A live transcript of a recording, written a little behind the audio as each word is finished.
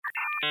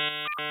Hello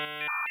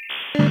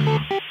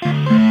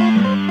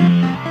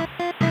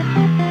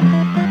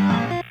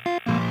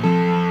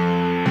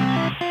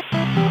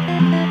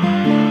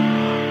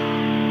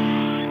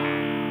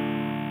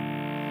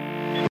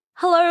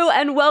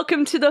and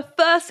welcome to the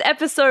first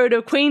episode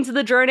of Queens of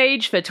the Drone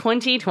Age for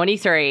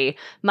 2023.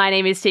 My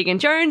name is Tegan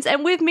Jones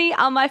and with me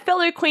are my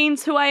fellow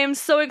queens who I am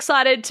so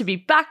excited to be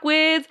back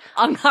with.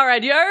 I'm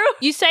Haradio.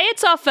 You say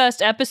it's our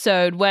first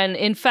episode when,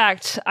 in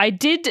fact, I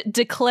did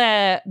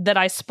declare that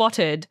I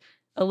spotted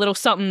a little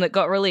something that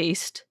got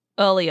released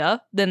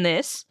earlier than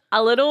this.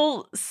 A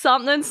little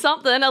something,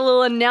 a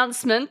little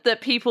announcement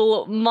that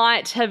people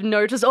might have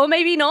noticed, or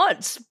maybe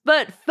not.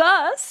 But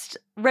first,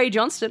 Ray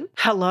Johnston.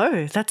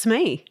 Hello, that's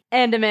me.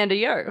 And Amanda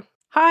Yo.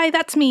 Hi,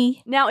 that's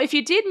me. Now, if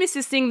you did miss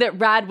this thing that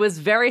Rad was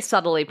very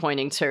subtly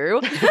pointing to,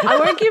 I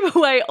won't give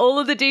away all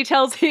of the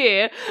details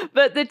here,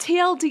 but the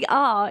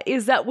TLDR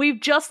is that we've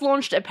just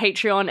launched a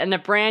Patreon and a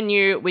brand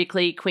new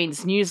weekly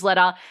Queen's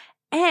newsletter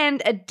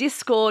and a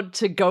Discord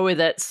to go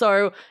with it.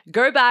 So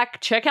go back,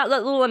 check out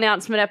that little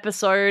announcement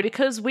episode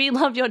because we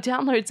love your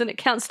downloads and it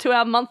counts to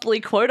our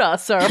monthly quota.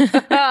 So go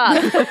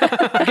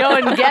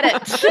and get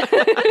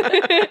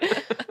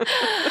it.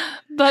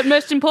 But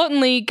most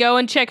importantly, go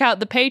and check out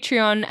the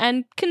Patreon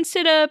and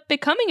consider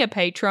becoming a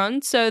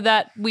patron so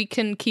that we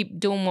can keep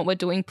doing what we're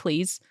doing,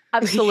 please.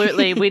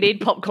 Absolutely. We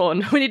need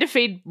popcorn. We need to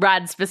feed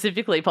Rad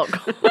specifically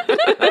popcorn.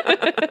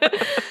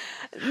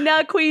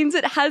 Now, Queens,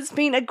 it has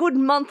been a good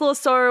month or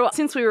so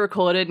since we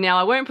recorded. Now,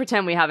 I won't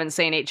pretend we haven't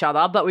seen each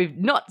other, but we've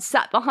not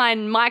sat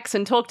behind mics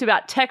and talked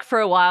about tech for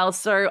a while,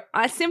 so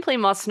I simply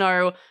must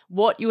know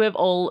what you have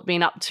all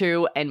been up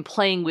to and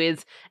playing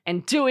with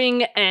and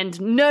doing and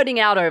nerding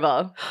out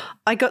over.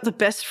 I got the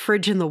best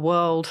fridge in the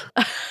world.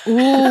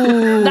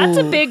 Ooh. That's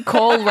a big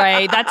call,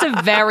 Ray. That's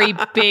a very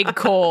big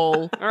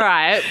call. All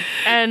right.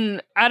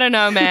 And I don't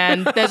know,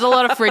 man. There's a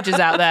lot of fridges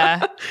out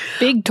there.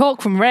 Big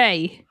talk from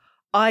Ray.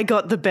 I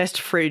got the best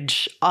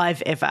fridge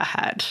I've ever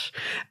had.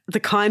 The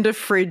kind of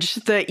fridge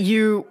that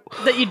you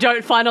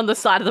don't find on the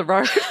side of the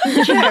road.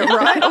 Yeah,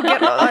 right?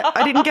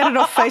 I didn't get it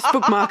off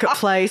Facebook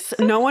Marketplace.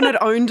 No one had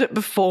owned it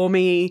before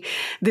me.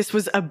 This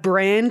was a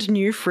brand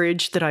new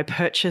fridge that I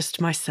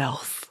purchased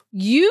myself.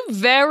 You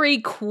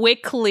very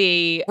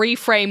quickly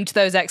reframed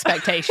those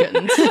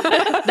expectations.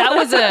 That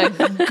was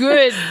a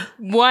good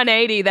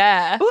 180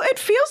 there. Well, it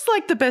feels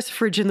like the best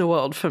fridge in the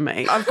world for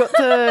me. I've got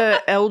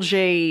the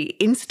LG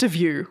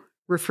InstaView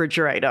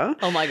refrigerator.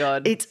 Oh my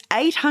God. It's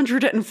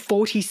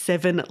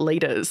 847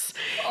 litres.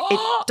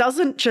 It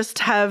doesn't just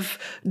have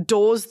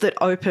doors that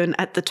open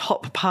at the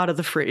top part of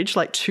the fridge,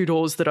 like two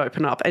doors that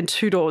open up and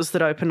two doors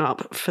that open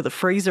up for the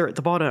freezer at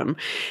the bottom.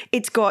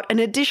 It's got an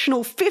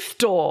additional fifth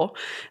door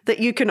that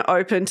you can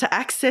open to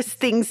access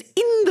things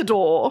in the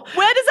door.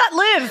 Where does that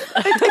live?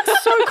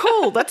 It's so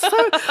cool. That's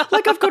so,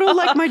 like, I've got all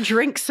like my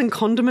drinks and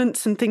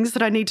condiments and things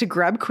that I need to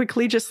grab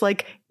quickly, just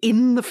like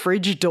in the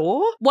fridge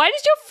door. Why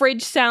does your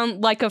fridge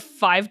sound like a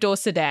 5-door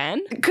sedan?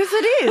 Because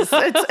it is.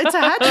 It's a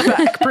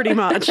hatchback, pretty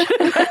much.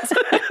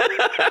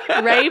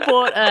 Ray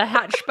bought a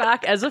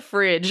hatchback as a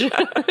fridge.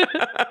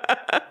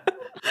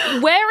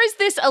 Where is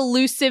this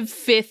elusive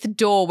fifth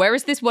door? Where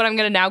is this what I'm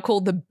going to now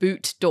call the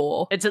boot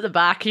door? It's at the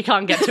back. You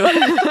can't get to it.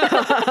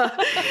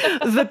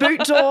 The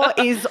boot door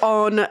is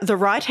on the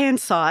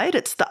right-hand side.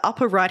 It's the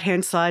upper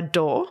right-hand side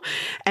door.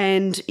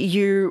 And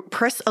you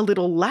press a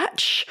little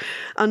latch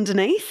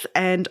underneath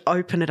and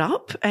open it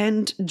up.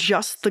 And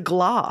just the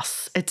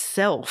glass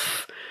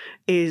itself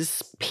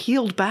is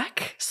peeled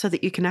back so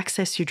that you can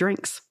access your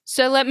drinks.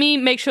 So let me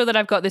make sure that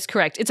I've got this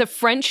correct. It's a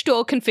French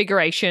door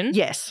configuration.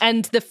 Yes.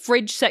 And the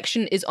fridge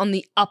section is on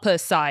the upper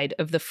side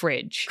of the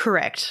fridge.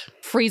 Correct.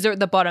 Freezer at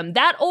the bottom.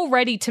 That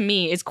already to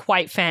me is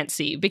quite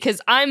fancy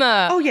because I'm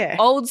a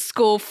old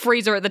school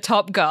freezer at the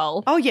top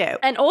girl. Oh, yeah.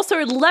 And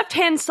also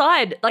left-hand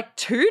side, like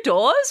 2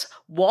 doors?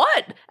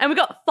 What? And we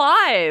got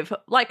 5,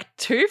 like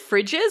 2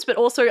 fridges, but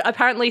also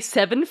apparently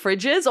 7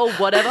 fridges or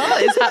whatever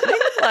is happening.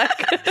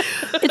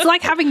 It's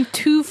like having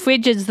 2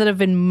 fridges that have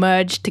been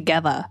merged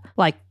together,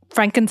 like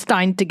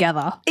Frankenstein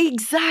together.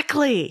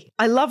 Exactly.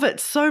 I love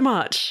it so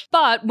much.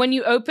 But when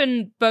you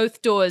open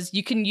both doors,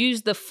 you can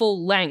use the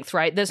full length,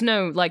 right? There's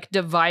no like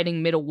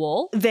dividing middle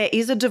wall. There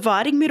is a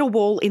dividing middle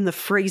wall in the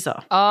freezer.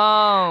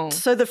 Oh.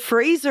 So the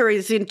freezer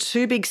is in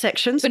 2 big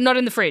sections. But not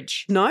in the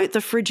fridge. No,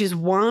 the fridge is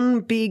one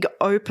big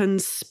open,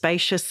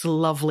 spacious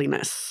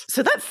loveliness.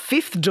 So that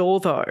fifth door,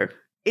 though,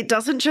 it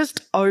doesn't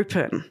just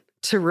open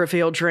to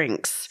reveal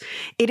drinks.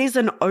 It is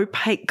an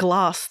opaque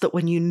glass that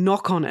when you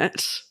knock on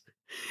it,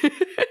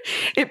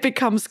 it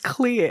becomes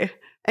clear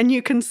and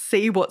you can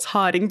see what's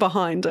hiding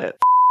behind it.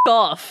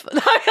 Off.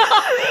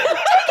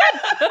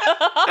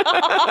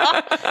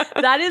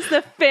 That is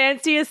the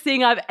fanciest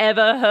thing I've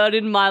ever heard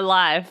in my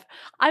life.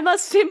 I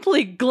must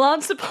simply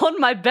glance upon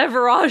my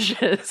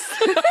beverages.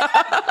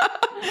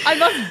 I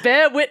must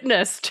bear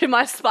witness to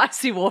my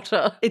spicy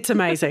water. It's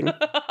amazing.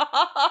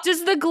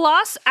 Does the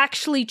glass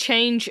actually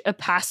change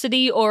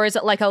opacity, or is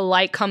it like a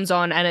light comes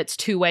on and it's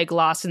two-way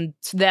glass and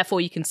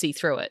therefore you can see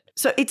through it?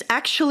 So it's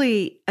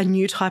actually a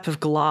new type of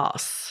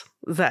glass.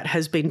 that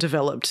has been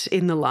developed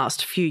in the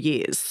last few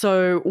years.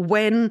 So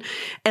when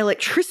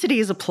electricity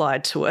is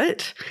applied to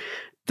it,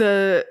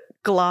 the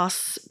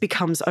glass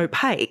becomes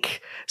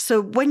opaque.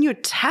 So when you're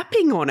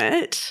tapping on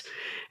it,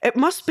 it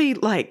must be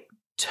like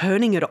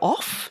turning it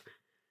off.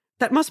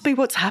 That must be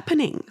what's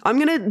happening. I'm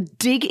going to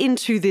dig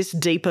into this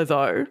deeper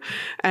though,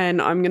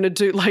 and I'm going to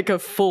do like a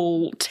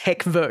full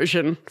tech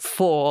version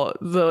for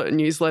the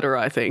newsletter,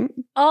 I think.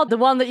 Oh, the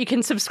one that you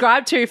can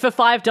subscribe to for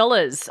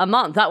 $5 a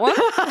month. That one?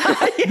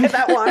 Yeah,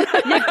 that one.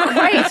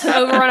 Great.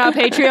 Over on our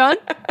Patreon.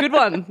 Good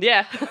one.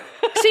 Yeah.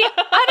 See,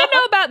 I don't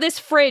know about this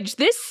fridge.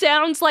 This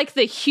sounds like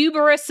the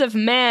hubris of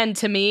man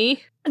to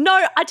me.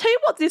 No, I tell you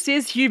what this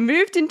is. You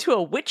moved into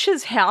a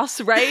witch's house,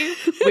 Ray.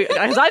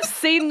 Because I've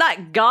seen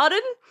that garden.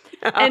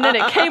 And then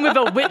it came with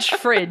a witch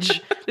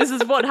fridge. This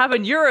is what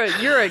happened. You're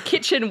a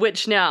kitchen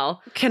witch now.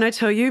 Can I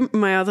tell you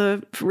my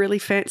other really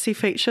fancy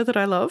feature that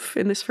I love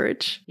in this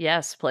fridge?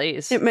 Yes,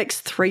 please. It makes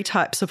 3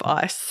 types of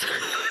ice.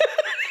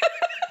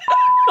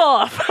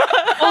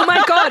 Oh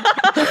my God.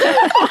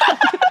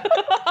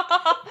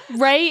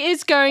 Ray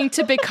is going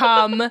to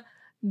become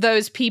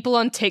those people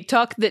on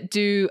TikTok that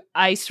do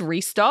ice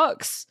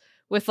restocks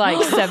with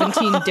like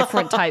 17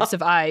 different types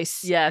of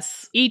ice.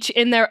 Yes. Each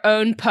in their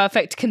own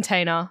perfect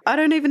container. I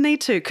don't even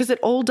need to because it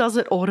all does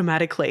it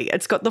automatically.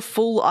 It's got the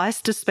full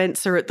ice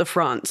dispenser at the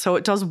front. So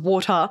it does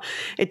water,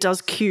 it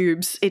does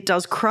cubes, it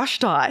does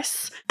crushed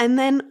ice. And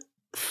then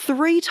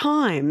 3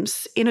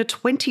 times in a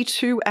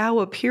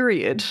 22-hour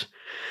period,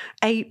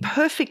 a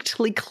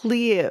perfectly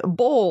clear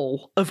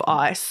ball of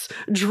ice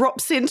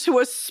drops into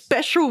a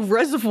special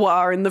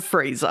reservoir in the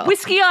freezer.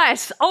 Whiskey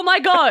ice. Oh my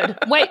God.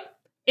 Wait,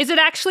 is it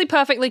actually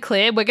perfectly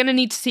clear? We're going to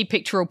need to see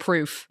pictorial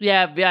proof.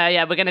 Yeah.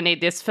 We're going to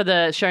need this for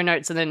the show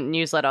notes and the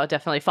newsletter.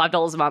 Definitely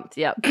 $5 a month.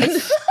 Yep.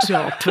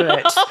 Stop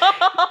it.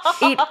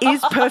 It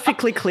is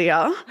perfectly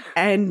clear,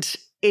 and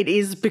it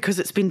is because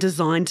it's been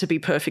designed to be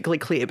perfectly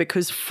clear,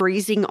 because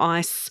freezing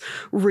ice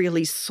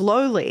really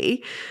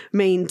slowly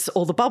means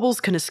all the bubbles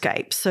can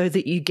escape so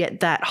that you get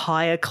that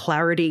higher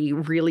clarity,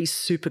 really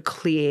super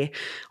clear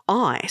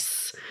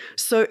ice.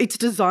 So it's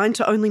designed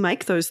to only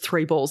make those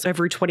 3 balls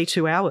every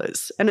 22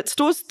 hours, and it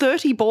stores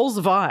 30 balls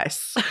of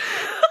ice.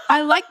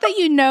 I like that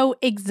you know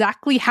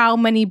exactly how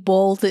many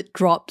balls it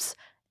drops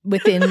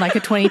within like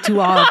a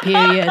 22-hour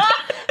period.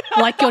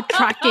 Like you're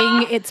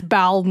tracking its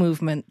bowel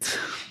movements.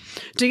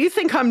 Do you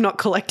think I'm not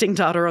collecting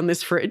data on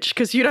this fridge?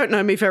 Because you don't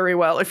know me very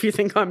well if you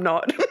think I'm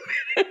not.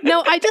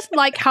 No, I just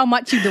like how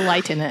much you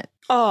delight in it.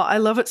 Oh, I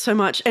love it so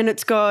much. And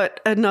it's got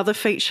another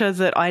feature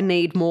that I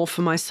need more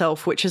for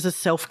myself, which is a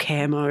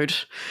self-care mode.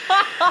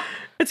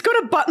 It's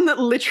got a button that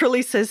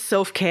literally says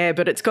self-care,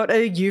 but it's got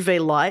a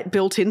UV light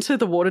built into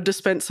the water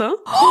dispenser.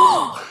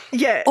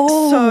 Yeah.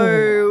 Oh.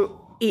 So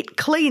it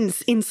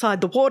cleans inside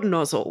the water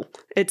nozzle.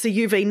 It's a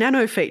UV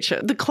nano feature.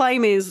 The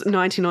claim is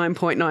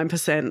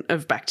 99.9%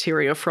 of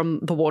bacteria from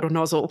the water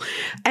nozzle,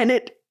 and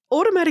it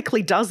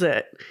automatically does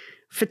it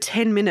for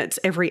 10 minutes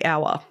every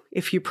hour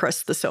if you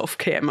press the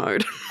self-care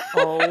mode.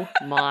 Oh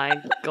my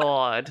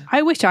God.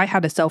 I wish I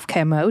had a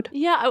self-care mode.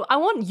 Yeah, I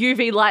want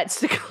UV lights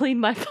to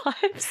clean my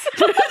pipes.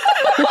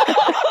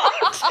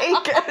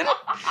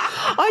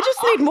 I just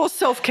need more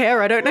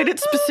self-care. I don't need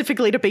it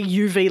specifically to be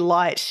UV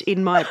light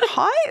in my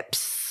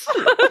pipes.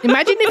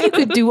 Imagine if you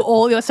could do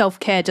all your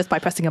self-care just by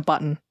pressing a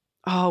button.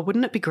 Oh,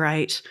 wouldn't it be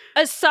great?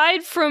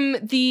 Aside from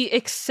the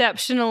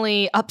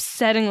exceptionally,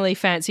 upsettingly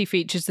fancy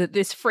features that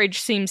this fridge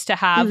seems to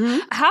have,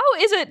 how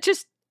is it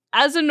just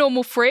as a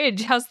normal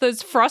fridge? How's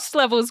those frost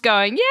levels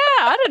going? Yeah,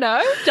 I don't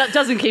know.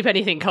 Doesn't keep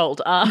anything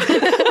cold.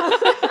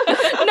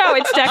 No,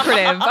 it's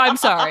decorative. I'm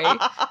sorry.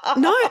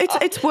 No,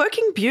 it's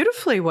working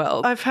beautifully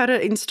well. I've had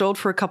it installed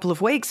for a couple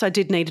of weeks. I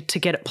did need to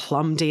get it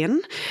plumbed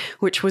in,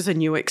 which was a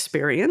new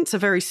experience, a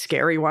very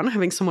scary one,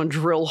 having someone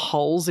drill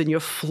holes in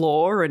your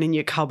floor and in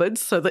your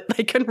cupboards so that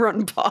they can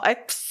run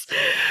pipes.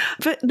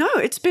 But no,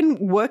 it's been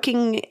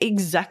working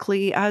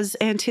exactly as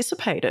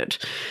anticipated,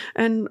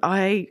 and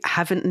I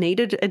haven't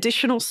needed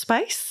additional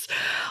space.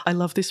 I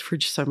love this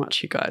fridge so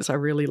much, you guys. I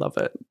really love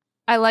it.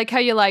 I like how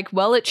you're like,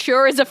 well, it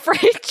sure is a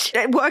fridge.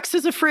 It works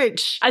as a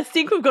fridge. I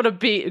think we've got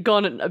to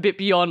gone a bit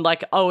beyond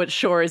like, oh, it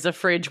sure is a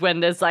fridge when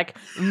there's like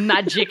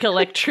magic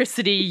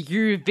electricity,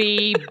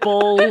 UV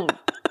ball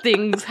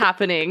things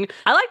happening.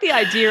 I like the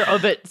idea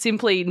of it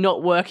simply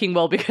not working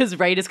well because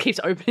Ray just keeps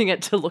opening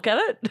it to look at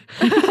it.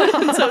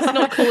 So it's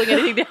not cooling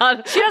anything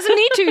down. She doesn't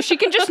need to. She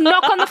can just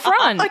knock on the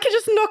front. I can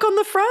just knock on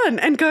the front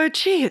and go,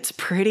 gee, it's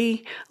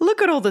pretty.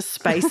 Look at all the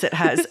space it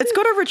has. It's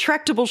got a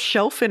retractable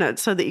shelf in it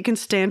so that you can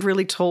stand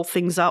really tall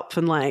things up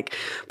and like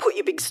put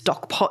your big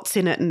stock pots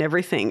in it and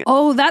everything.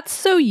 Oh, that's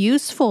so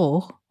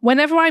useful.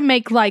 Whenever I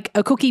make like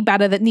a cookie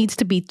batter that needs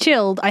to be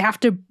chilled, I have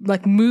to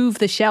like move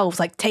the shelves,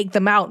 like take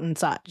them out and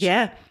such.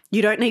 Yeah,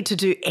 you don't need to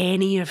do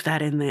any of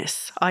that in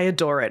this. I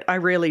adore it. I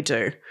really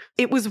do.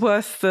 It was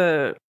worth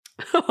the,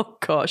 oh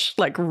gosh,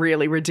 like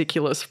really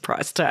ridiculous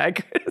price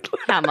tag.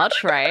 How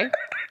much, Ray?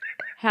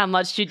 How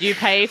much did you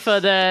pay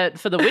for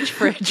the witch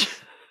fridge?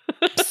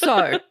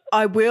 So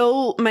I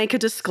will make a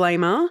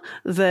disclaimer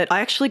that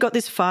I actually got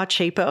this far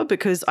cheaper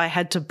because I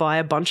had to buy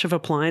a bunch of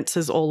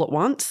appliances all at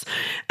once.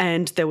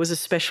 And there was a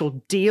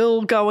special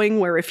deal going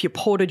where if you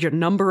ported your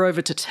number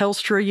over to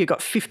Telstra, you got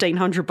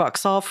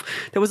 $1,500 off.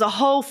 There was a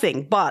whole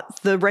thing,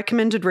 but the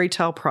recommended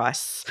retail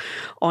price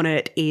on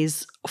it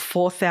is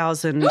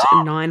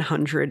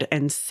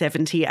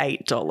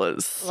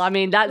 $4,978. I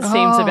mean, that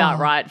seems about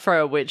right for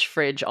a witch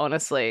fridge,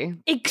 honestly.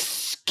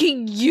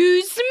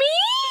 Excuse me?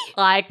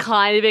 I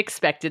kind of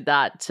expected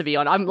that, to be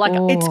honest. I'm like,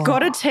 It's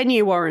got a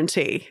 10-year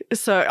warranty.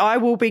 So I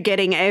will be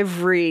getting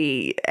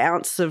every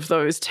ounce of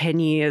those 10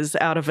 years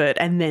out of it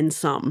and then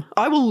some.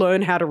 I will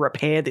learn how to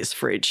repair this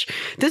fridge.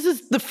 This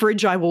is the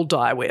fridge I will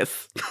die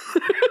with.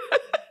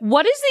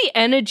 What is the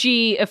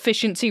energy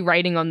efficiency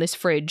rating on this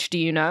fridge? Do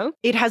you know?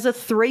 It has a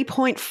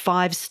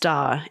 3.5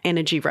 star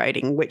energy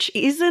rating, which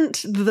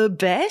isn't the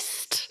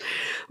best,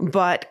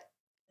 but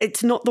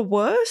it's not the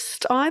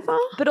worst either.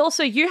 but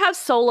also you have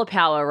solar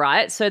power,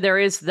 right? So there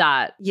is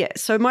that. Yeah,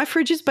 so my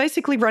fridge is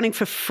basically running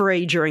for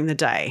free during the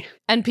day.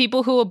 And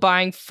people who are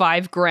buying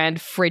 $5,000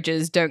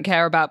 fridges don't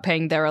care about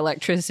paying their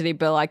electricity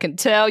bill. I can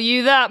tell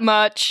you that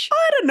much.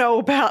 I don't know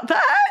about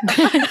that.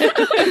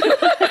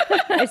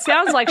 It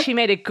sounds like she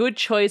made a good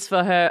choice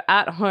for her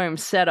at-home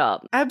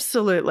setup.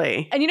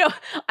 Absolutely. And,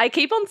 I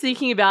keep on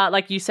thinking about,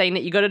 like, you saying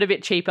that you got it a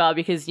bit cheaper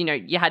because,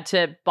 you had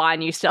to buy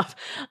new stuff.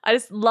 I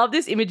just love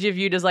this image of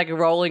you just, like,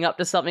 rolling up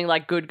to something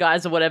like Good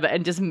Guys or whatever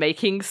and just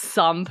making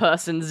some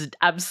person's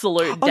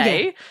absolute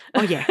day.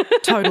 Oh, yeah.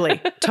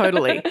 Totally.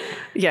 Totally.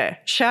 Yeah.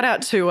 Shout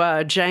out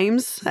to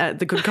James at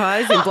the Good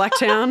Guys in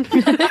Blacktown.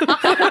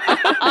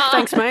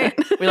 Thanks, mate.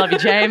 We love you,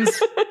 James.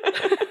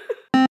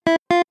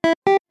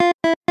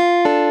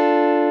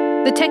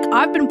 The tech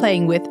I've been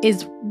playing with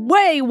is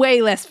way,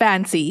 way less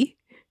fancy.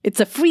 It's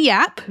a free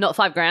app. Not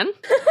 $5,000.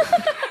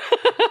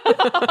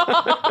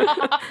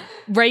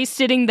 Ray's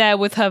sitting there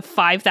with her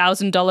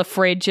 $5,000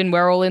 fridge and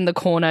we're all in the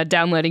corner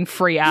downloading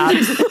free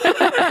apps.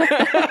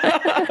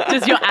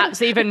 Does your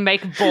apps even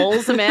make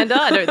balls, Amanda?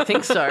 I don't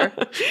think so.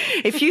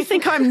 If you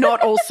think I'm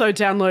not also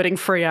downloading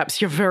free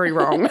apps, you're very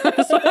wrong.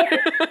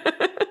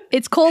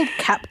 It's called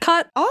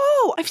CapCut.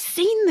 Oh, I've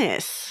seen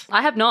this.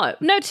 I have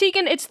not. No,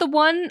 Tegan, it's the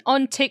one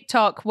on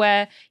TikTok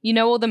where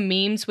all the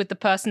memes with the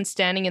person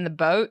standing in the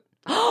boat.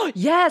 Oh,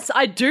 yes,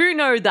 I do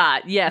know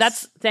that.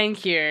 Yes.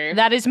 Thank you.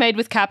 That is made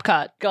with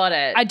CapCut. Got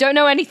it. I don't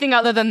know anything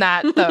other than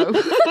that, though.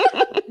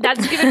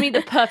 That's given me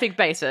the perfect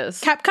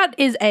basis. CapCut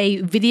is a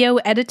video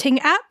editing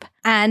app,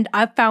 and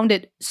I've found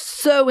it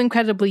so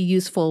incredibly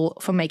useful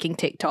for making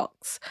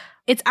TikToks.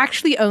 It's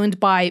actually owned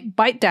by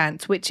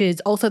ByteDance, which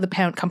is also the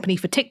parent company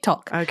for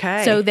TikTok.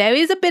 Okay. So there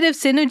is a bit of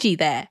synergy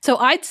there. So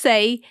I'd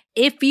say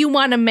if you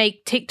want to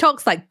make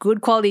TikToks, like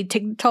good quality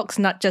TikToks,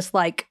 not just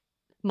like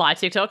My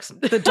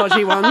TikToks. The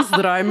dodgy ones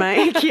that I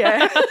make,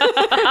 yeah.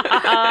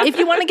 if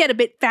you want to get a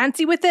bit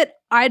fancy with it,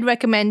 I'd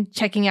recommend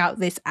checking out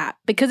this app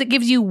because it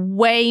gives you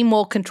way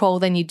more control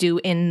than you do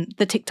in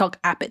the TikTok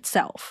app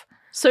itself.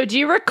 So do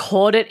you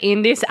record it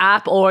in this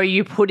app or are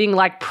you putting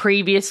like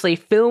previously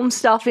filmed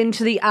stuff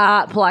into the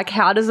app? Like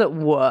how does it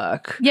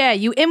work? Yeah,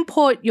 you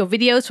import your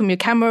videos from your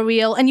camera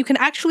reel and you can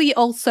actually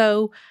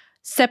also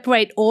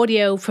separate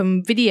audio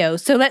from video.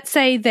 So let's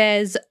say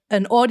there's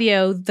an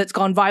audio that's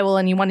gone viral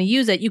and you want to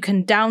use it. You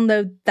can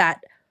download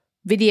that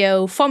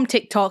video from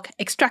TikTok,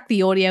 extract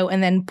the audio,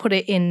 and then put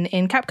it in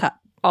CapCut.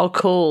 Oh,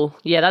 cool.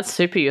 Yeah, that's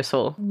super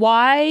useful.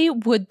 Why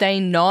would they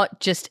not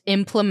just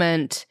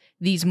implement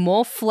these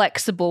more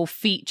flexible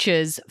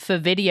features for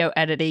video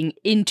editing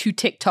into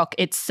TikTok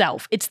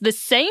itself? It's the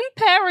same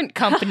parent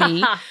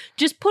company.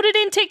 Just put it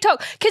in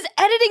TikTok because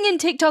editing in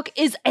TikTok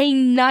is a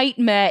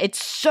nightmare.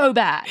 It's so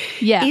bad.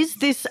 Yeah. Is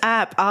this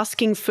app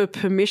asking for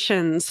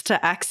permissions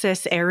to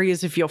access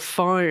areas of your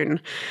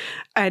phone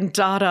and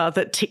data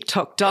that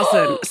TikTok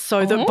doesn't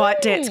so that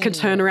ByteDance can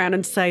turn around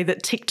and say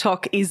that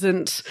TikTok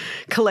isn't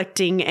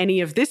collecting any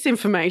of this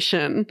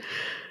information,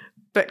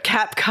 but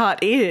CapCut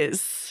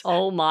is?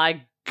 Oh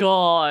my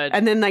God.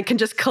 And then they can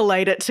just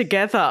collate it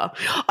together.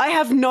 I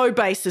have no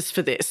basis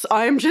for this.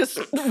 I am just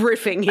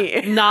riffing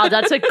here. Nah,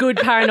 that's a good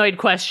paranoid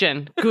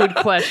question. Good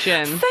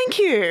question. Thank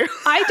you.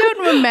 I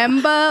don't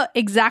remember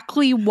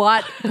exactly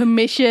what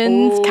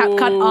permissions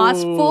CapCut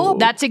asked for.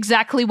 That's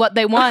exactly what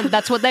they want.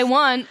 That's what they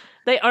want.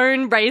 They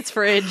own Ray's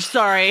fridge,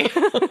 sorry.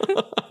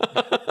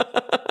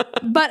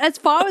 But as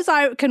far as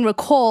I can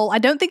recall, I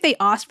don't think they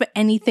asked for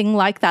anything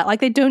like that.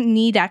 Like they don't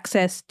need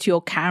access to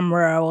your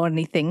camera or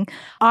anything.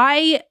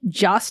 I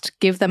just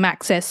give them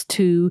access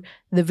to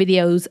the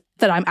videos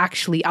that I'm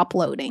actually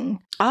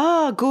uploading.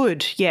 Ah,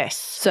 good. Yes.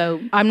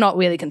 So I'm not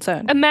really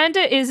concerned.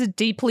 Amanda is a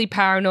deeply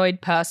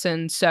paranoid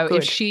person, so Good.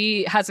 if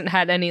she hasn't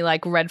had any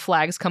like red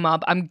flags come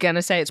up, I'm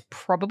gonna say it's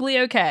probably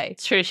okay.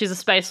 It's true, she's a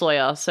space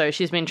lawyer, so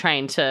she's been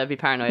trained to be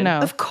paranoid. No.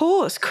 Of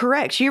course,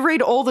 correct. You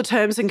read all the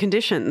terms and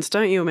conditions,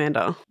 don't you,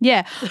 Amanda?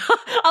 Yeah.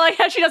 I like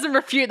how she doesn't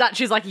refute that.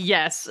 She's like,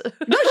 yes.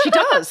 No, she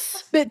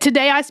does. But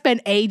today I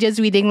spent ages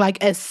reading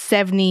like a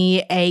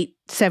 78,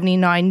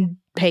 79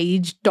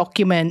 page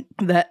document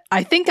that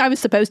I think I was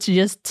supposed to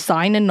just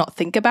sign and not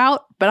think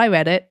about, but I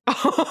read it.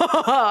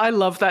 I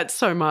love that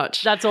so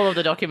much. That's all of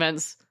the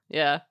documents.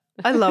 Yeah.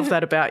 I love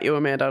that about you,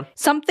 Amanda.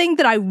 Something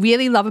that I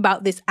really love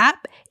about this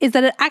app is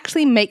that it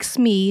actually makes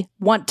me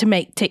want to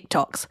make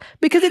TikToks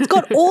because it's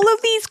got all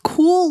of these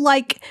cool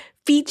like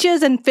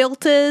features and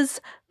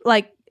filters.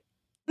 Like,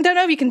 I don't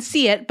know if you can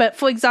see it, but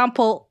for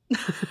example,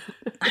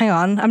 hang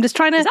on, I'm just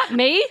trying to. Is that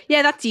me?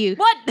 Yeah, that's you.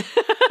 What?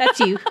 That's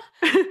you.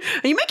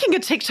 Are you making a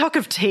TikTok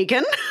of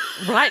Tegan?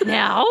 Right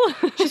now?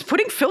 She's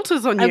putting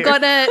filters on you. I've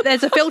got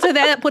there's a filter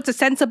there that puts a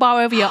sensor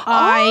bar over your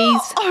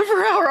eyes.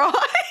 Over our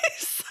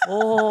eyes.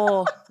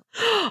 Oh.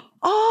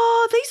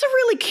 Oh, these are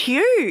really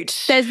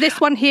cute. There's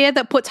this one here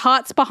that puts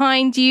hearts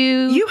behind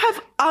you. You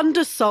have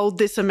undersold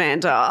this,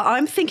 Amanda.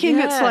 I'm thinking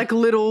it's Yeah. like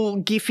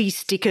little Giphy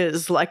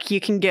stickers like you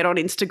can get on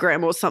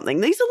Instagram or something.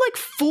 These are like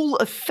full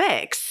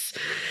effects.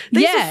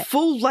 These Yeah. are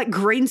full like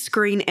green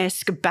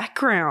screen-esque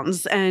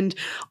backgrounds and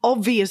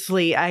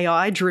obviously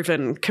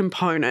AI-driven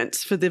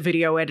components for the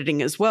video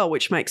editing as well,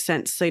 which makes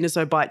sense seeing as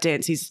though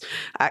ByteDance is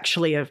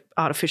actually an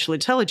artificial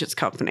intelligence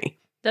company.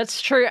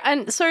 That's true.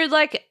 And so,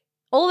 like,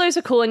 all those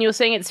are cool, and you're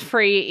saying it's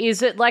free.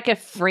 Is it like a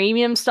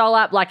freemium style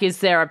app? Like, is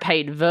there a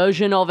paid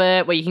version of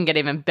it where you can get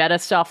even better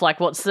stuff? Like,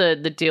 what's the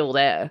deal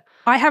there?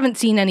 I haven't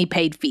seen any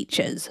paid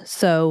features,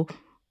 so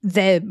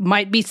there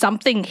might be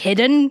something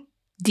hidden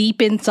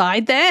deep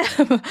inside there.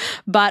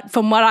 But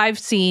from what I've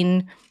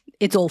seen,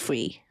 it's all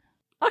free.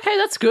 Okay,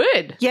 that's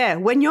good. Yeah,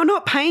 when you're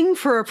not paying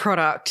for a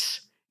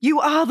product, you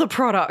are the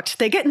product.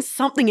 They're getting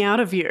something out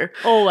of you.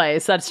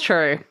 Always, that's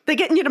true. They're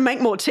getting you to make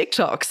more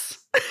TikToks.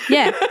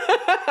 Yeah.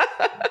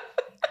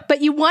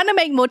 But you want to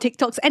make more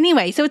TikToks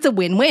anyway, so it's a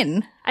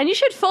win-win. And you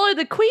should follow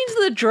the Queens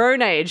of the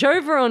Drone Age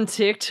over on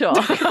TikTok.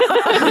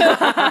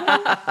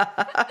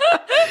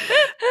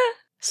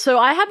 So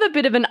I have a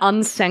bit of an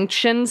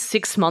unsanctioned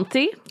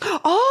 6-monthy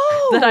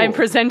Oh, that I'm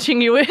presenting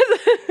you with.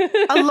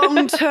 a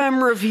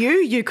long-term review,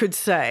 you could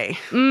say.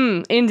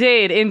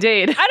 Indeed. I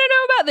don't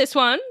know about this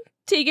one.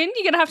 Tegan,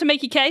 you're going to have to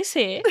make your case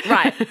here.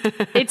 Right.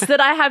 It's that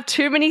I have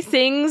too many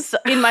things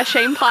in my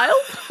shame pile.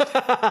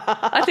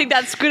 I think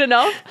that's good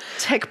enough.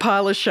 Tech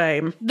pile of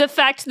shame. The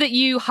fact that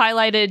you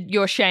highlighted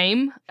your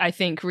shame, I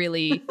think,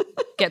 really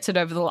gets it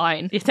over the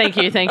line. Yeah, thank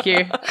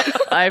you.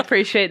 I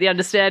appreciate the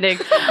understanding.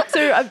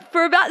 So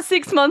for about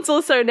 6 months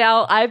or so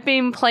now, I've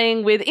been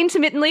playing with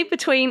intermittently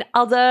between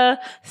other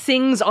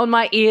things on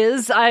my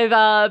ears.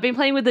 I've been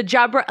playing with the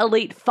Jabra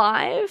Elite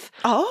 5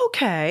 Oh,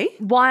 okay.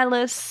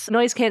 wireless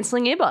noise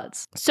cancelling earbuds.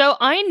 So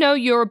I know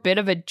you're a bit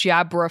of a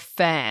Jabra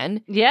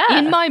fan. Yeah.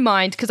 In my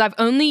mind, because I've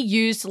only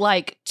used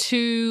like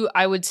 2,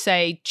 I would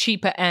say,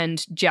 cheaper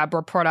end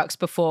Jabra products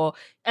before.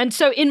 And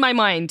so in my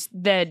mind,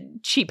 they're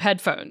cheap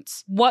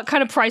headphones. What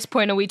kind of price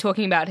point are we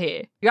talking about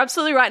here? You're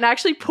absolutely right. And I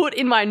actually put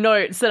in my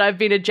notes that I've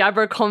been a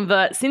Jabra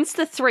convert since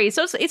the 3.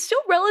 So it's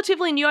still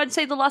relatively new. I'd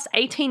say the last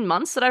 18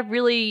 months that I've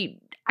really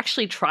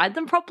actually tried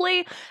them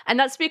properly. And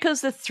that's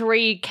because the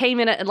 3 came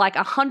in at like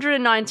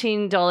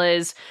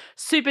 $119,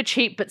 super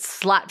cheap, but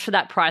slapped for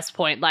that price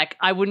point. Like,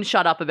 I wouldn't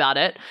shut up about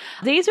it.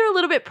 These are a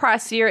little bit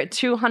pricier at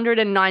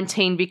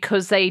 $219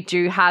 because they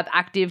do have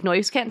active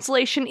noise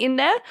cancellation in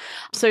there.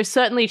 So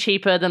certainly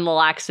cheaper than the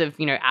likes of,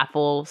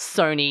 Apple,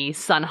 Sony,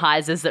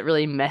 Sennheisers that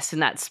really mess in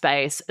that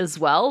space as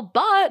well.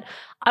 But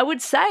I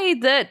would say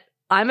that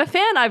I'm a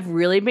fan. I've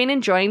really been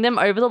enjoying them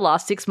over the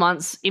last 6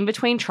 months in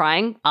between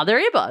trying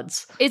other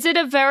earbuds. Is it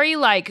a very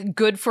like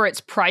good for its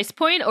price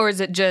point, or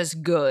is it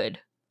just good?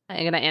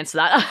 I'm going to answer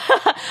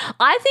that.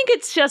 I think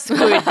it's just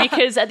good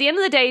because at the end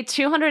of the day,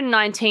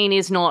 $219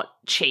 is not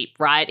cheap,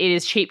 right? It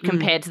is cheap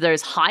compared to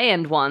those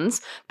high-end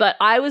ones, but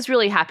I was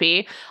really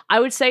happy.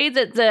 I would say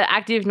that the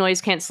active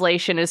noise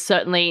cancellation is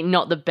certainly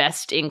not the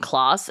best in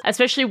class,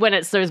 especially when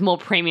it's those more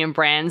premium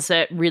brands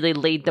that really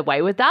lead the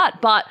way with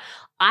that, but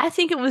I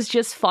think it was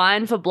just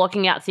fine for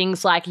blocking out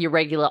things like your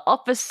regular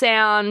office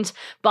sound,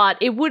 but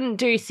it wouldn't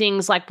do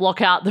things like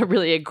block out the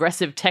really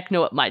aggressive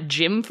techno at my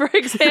gym, for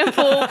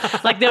example.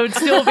 Like there would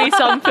still be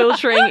some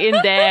filtering in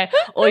there,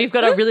 or you've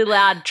got a really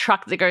loud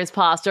truck that goes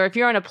past, or if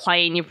you're on a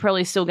plane, you're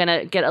probably still going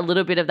to get a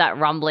little bit of that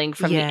rumbling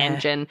from the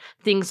engine,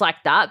 things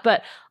like that.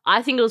 But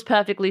I think it was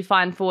perfectly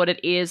fine for what it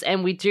is,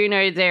 and we do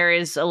know there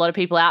is a lot of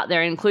people out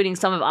there, including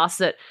some of us,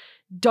 that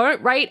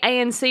don't rate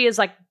ANC as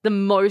like the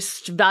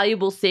most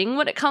valuable thing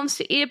when it comes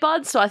to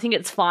earbuds. So I think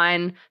it's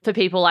fine for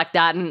people like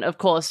that. And of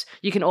course,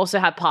 you can also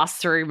have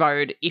pass-through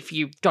mode if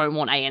you don't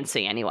want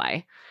ANC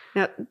anyway.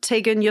 Now,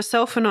 Tegan,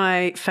 yourself and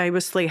I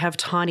famously have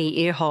tiny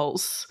ear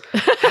holes.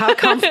 How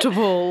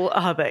comfortable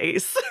are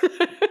these?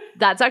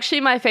 That's actually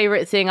my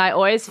favorite thing. I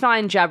always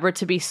find Jabra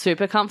to be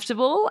super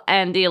comfortable,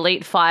 and the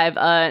Elite 5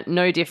 are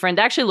no different.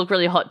 They actually look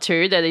really hot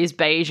too. They're these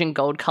beige and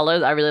gold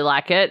colors. I really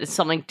like it. It's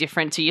something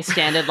different to your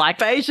standard like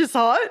Beige is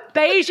hot.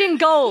 beige and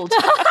gold.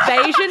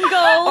 Beige and gold.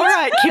 All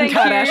right, Kim Thank you.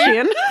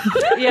 Kardashian.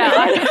 Yeah.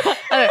 I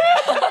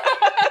know.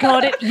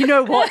 God, you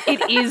know what?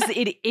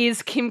 It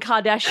is Kim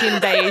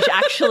Kardashian beige,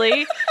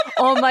 actually.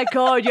 Oh my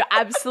God, you're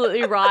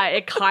absolutely right.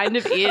 It kind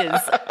of is.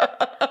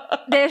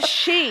 They're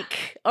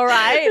chic. All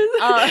right.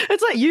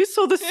 It's like you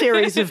saw the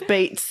series of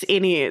Beats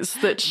in ears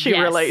that she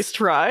Yes. released,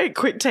 right?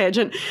 Quick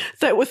tangent.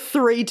 That were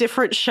 3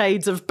 different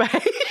shades of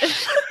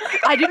beige.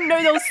 I didn't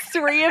know there was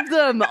 3 of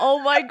them. Oh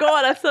my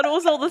God. I thought it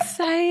was all the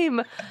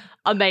same.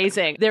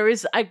 Amazing. There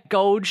is a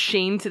gold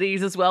sheen to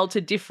these as well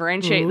to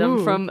differentiate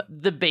them from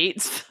the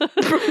Beats.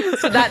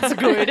 So that's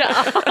good.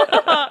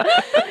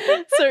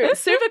 So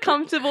super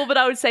comfortable, but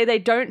I would say they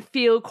don't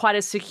feel quite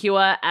as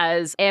secure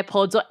as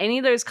AirPods or any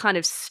of those kind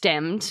of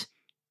stemmed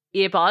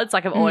earbuds.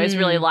 Like I've always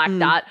really liked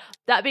that.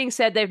 That being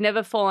said, they've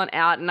never fallen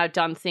out, and I've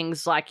done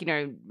things like,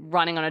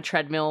 running on a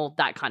treadmill,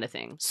 that kind of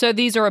thing. So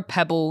these are a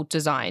Pebble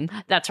design.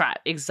 That's right,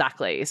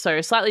 exactly.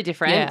 So slightly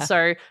different. Yeah.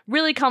 So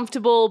really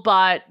comfortable,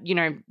 but,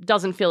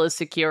 doesn't feel as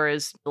secure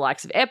as the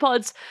likes of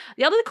AirPods.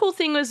 The other cool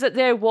thing was that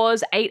there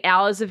was 8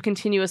 hours of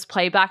continuous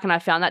playback, and I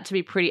found that to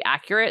be pretty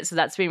accurate. So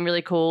that's been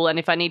really cool. And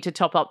if I need to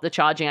top up the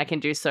charging, I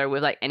can do so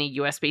with like any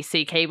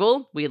USB-C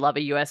cable. We love a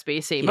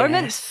USB-C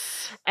moment.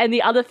 And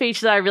the other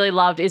feature that I really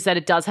loved is that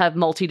it does have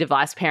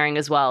multi-device pairing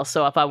as well.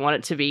 So if I want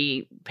it to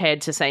be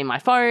paired to, say, my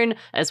phone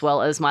as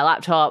well as my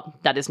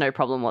laptop, that is no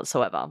problem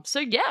whatsoever. So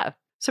yeah.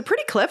 So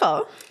pretty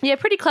clever. Yeah,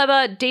 pretty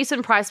clever.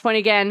 Decent price point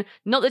again.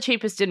 Not the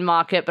cheapest in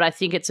market, but I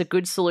think it's a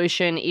good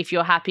solution if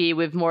you're happy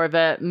with more of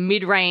a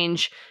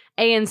mid-range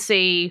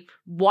ANC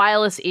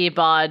wireless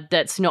earbud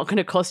that's not going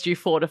to cost you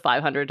 $400 to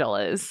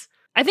 $500.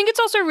 I think it's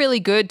also really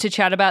good to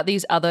chat about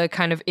these other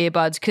kind of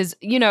earbuds because,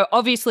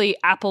 obviously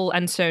Apple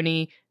and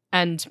Sony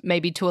and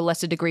maybe to a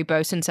lesser degree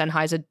Bose and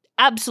Sennheiser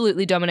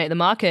absolutely dominate the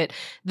market,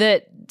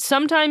 that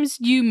sometimes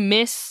you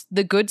miss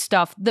the good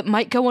stuff that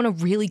might go on a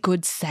really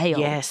good sale.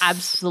 Yes.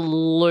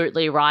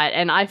 Absolutely right.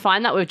 And I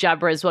find that with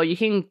Jabra as well. You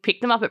can pick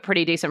them up at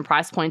pretty decent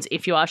price points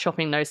if you are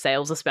shopping those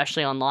sales,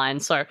 especially online.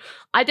 So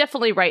I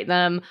definitely rate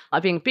them.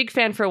 I've been a big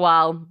fan for a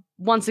while.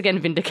 Once again,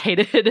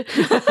 vindicated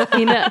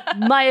in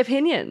my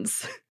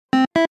opinions.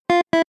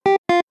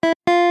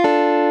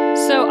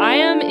 So I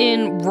am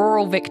in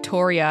rural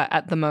Victoria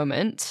at the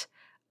moment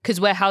because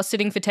we're house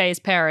sitting for Taya's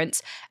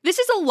parents. This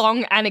is a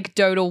long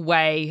anecdotal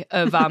way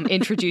of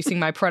introducing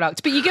my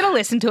product, but you get to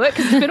listen to it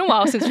because it's been a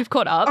while since we've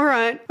caught up. All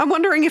right. I'm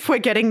wondering if we're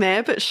getting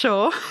there, but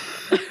sure.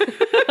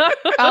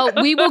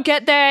 We will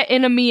get there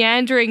in a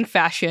meandering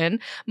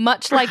fashion,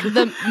 much like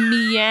the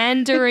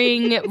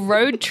meandering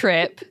road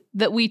trip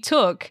that we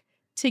took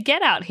to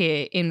get out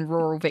here in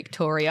rural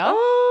Victoria.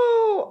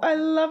 Oh, I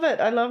love it.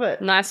 I love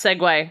it. Nice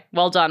segue.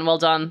 Well done. Well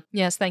done.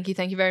 Yes, thank you.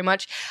 Thank you very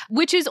much.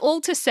 Which is all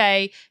to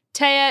say,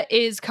 Taya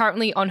is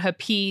currently on her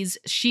Ps.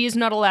 She is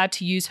not allowed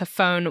to use her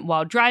phone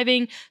while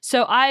driving.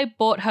 So I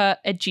bought her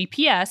a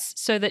GPS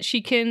so that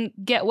she can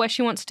get where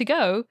she wants to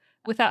go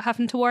without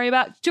having to worry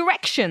about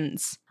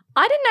directions.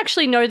 I didn't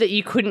actually know that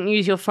you couldn't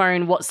use your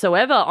phone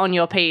whatsoever on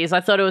your Ps.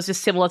 I thought it was a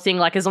similar thing,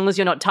 like as long as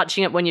you're not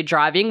touching it when you're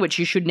driving, which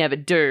you should never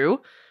do.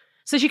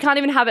 So she can't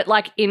even have it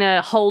like in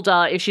a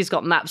holder if she's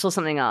got maps or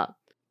something up.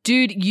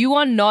 Dude, you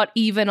are not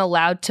even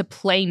allowed to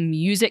play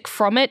music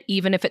from it,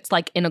 even if it's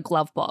like in a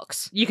glove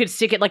box. You could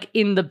stick it like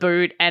in the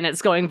boot and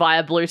it's going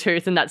via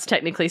Bluetooth, and that's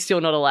technically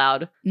still not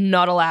allowed.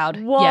 Not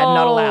allowed. Whoa. Yeah,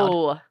 not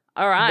allowed.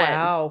 All right.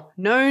 Wow.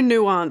 No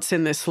nuance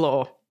in this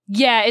law.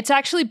 Yeah, it's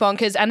actually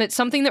bonkers, and it's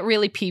something that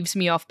really peeves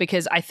me off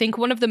because I think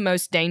one of the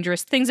most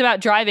dangerous things about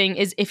driving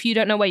is if you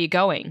don't know where you're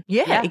going.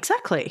 Yeah,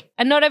 exactly.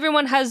 And not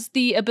everyone has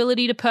the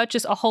ability to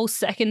purchase a whole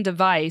second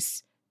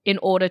device in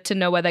order to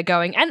know where they're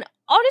going. And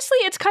honestly,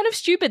 it's kind of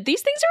stupid.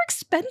 These things are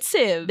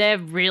expensive. They're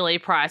really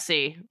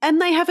pricey. And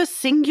they have a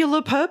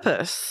singular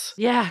purpose.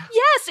 Yeah.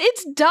 Yes,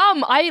 it's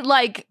dumb.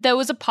 There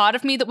was a part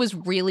of me that was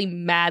really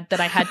mad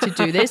that I had to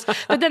do this,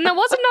 but then there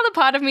was another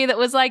part of me that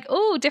was like,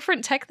 oh,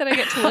 different tech that I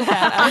get to look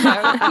at. I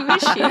don't know. Who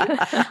is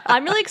she?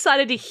 I'm really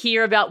excited to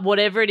hear about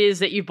whatever it is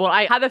that you bought.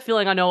 I have a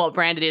feeling I know what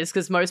brand it is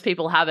because most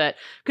people have it.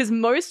 Because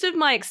most of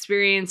my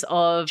experience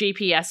of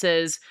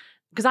GPSs,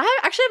 because I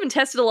actually haven't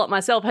tested a lot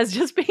myself, has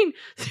just been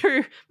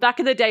through back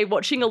in the day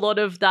watching a lot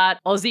of that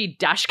Aussie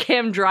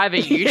Dashcam Driver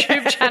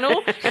YouTube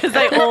channel because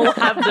they all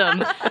have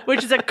them,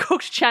 which is a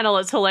cooked channel.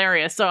 It's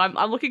hilarious. So I'm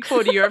looking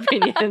forward to your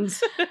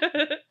opinions.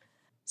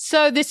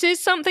 So this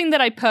is something that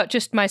I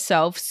purchased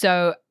myself.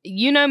 So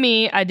you know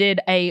me, I did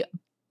a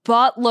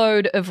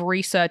buttload of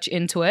research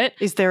into it.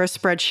 Is there a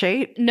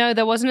spreadsheet? No,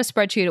 there wasn't a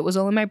spreadsheet. It was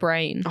all in my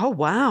brain. Oh,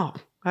 wow.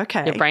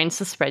 Okay. Your brain's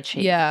the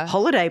spreadsheet. Yeah.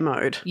 Holiday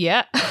mode.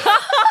 Yeah.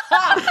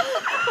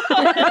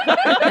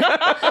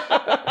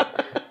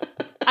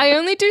 I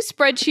only do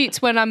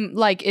spreadsheets when I'm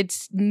like,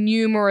 it's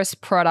numerous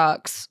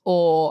products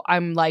or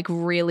I'm like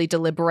really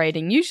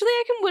deliberating. Usually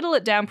I can whittle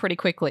it down pretty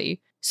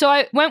quickly. So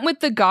I went with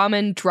the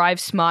Garmin Drive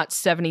Smart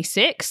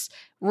 76.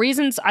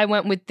 Reasons I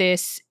went with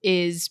this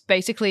is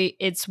basically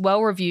it's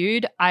well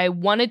reviewed. I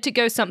wanted to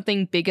go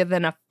something bigger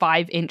than a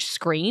 5-inch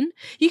screen.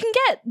 You can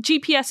get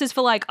GPSs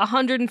for like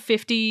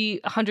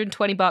 $150,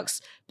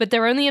 $120, but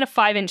they're only in a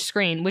 5-inch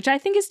screen, which I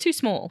think is too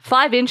small.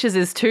 5 inches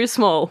is too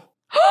small.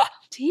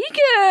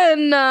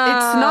 Tegan! It's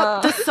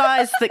not the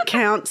size that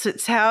counts,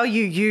 it's how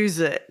you use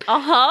it.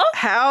 Uh-huh.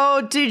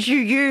 How did you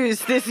use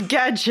this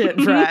gadget,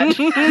 Brad?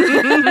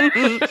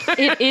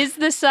 It is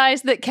the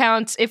size that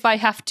counts if I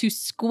have to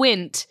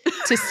squint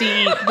to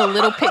see the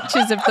little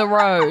pictures of the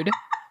road.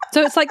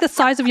 So it's like the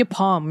size of your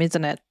palm,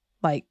 isn't it?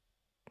 Like,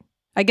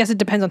 I guess it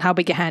depends on how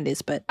big your hand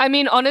is, but I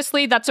mean,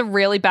 honestly, that's a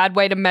really bad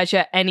way to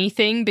measure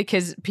anything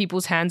because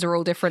people's hands are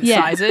all different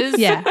sizes.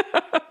 Yeah.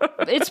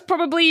 It's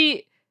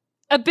probably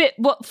a bit,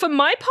 well, for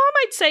my palm,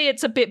 I'd say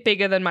it's a bit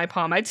bigger than my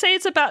palm. I'd say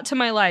it's about to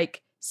my,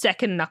 like,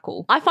 second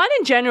knuckle. I find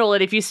in general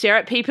that if you stare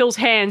at people's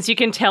hands, you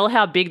can tell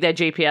how big their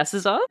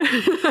GPSs are.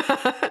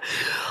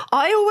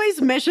 I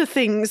always measure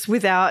things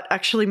without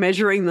actually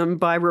measuring them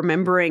by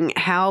remembering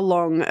how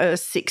long a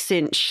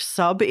 6-inch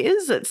sub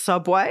is at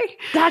Subway.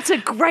 That's a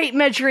great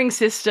measuring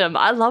system.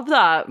 I love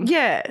that.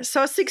 Yeah,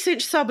 so a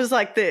 6-inch sub is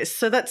like this.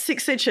 So that's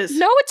 6 inches.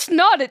 No, it's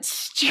not. It's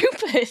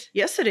stupid.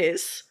 Yes, it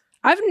is.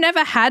 I've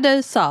never had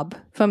a sub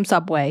from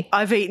Subway.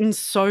 I've eaten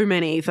so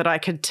many that I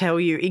could tell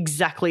you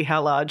exactly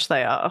how large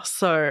they are.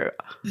 So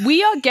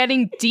We are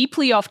getting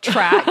deeply off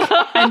track,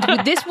 and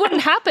this wouldn't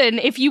happen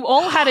if you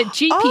all had a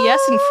GPS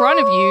in front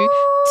of you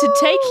to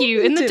take you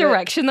in the Did it.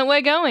 direction that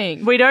we're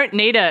going. We don't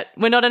need it.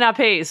 We're not in our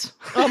P's.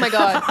 Oh my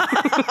God.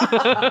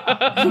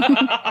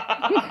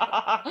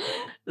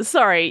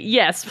 Sorry.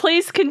 Yes,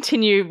 please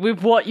continue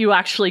with what you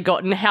actually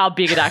got and how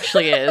big it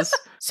actually is.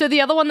 So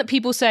the other one that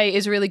people say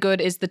is really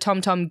good is the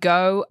TomTom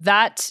Go.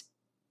 That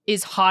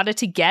is harder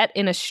to get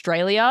in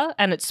Australia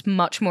and it's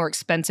much more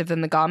expensive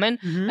than the Garmin.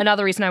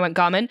 Another reason I went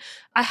Garmin.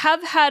 I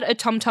have had a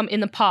TomTom in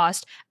the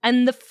past,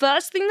 and the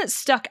first thing that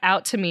stuck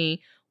out to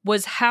me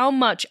was how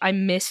much I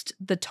missed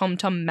the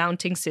TomTom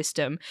mounting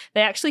system. They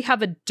actually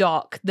have a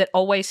dock that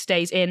always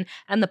stays in,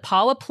 and the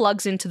power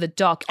plugs into the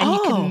dock, and you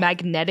can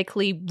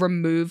magnetically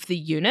remove the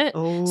unit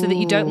so that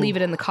you don't leave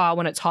it in the car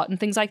when it's hot and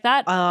things like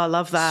that. Oh, I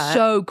love that.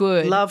 So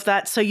good. Love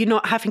that. So you're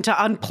not having to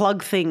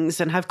unplug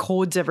things and have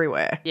cords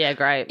everywhere. Yeah,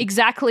 great.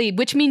 Exactly,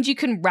 which means you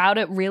can route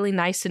it really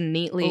nice and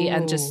neatly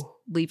and just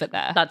leave it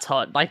there. That's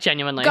hot, like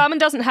genuinely. Garmin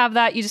doesn't have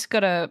that. You just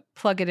gotta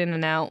plug it in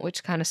and out,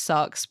 which kind of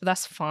sucks, but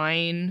that's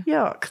fine.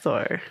 Yuck,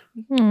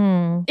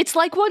 though. It's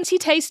like once you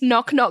taste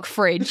Knock Knock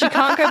Fridge, you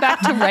can't go back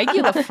to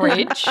regular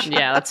fridge.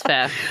 Yeah, that's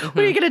fair. What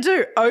are you going to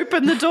do?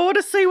 Open the door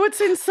to see what's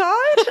inside?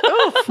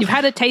 Oh, You've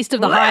had a taste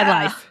of the high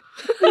life.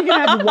 you're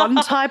going to have one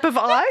type of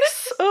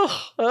ice?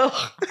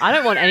 Oh, I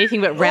don't want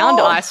anything but round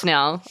ice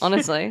now,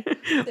 honestly.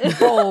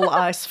 Ball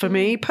ice for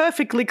me.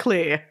 Perfectly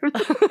clear.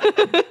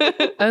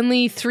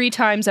 Only 3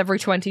 times every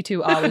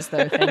 22 hours,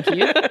 though, thank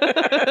you.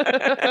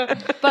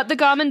 But the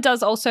Garmin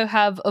does also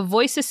have a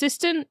voice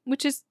assistant,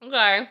 which is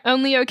Okay.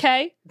 only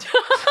okay.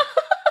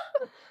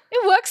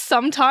 It works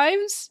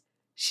sometimes.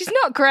 She's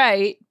not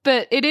great,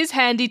 but it is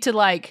handy to,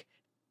 like,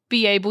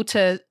 be able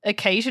to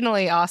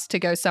occasionally ask to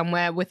go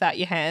somewhere without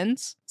your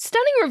hands.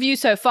 Stunning review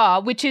so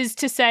far, which is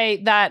to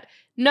say that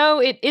no,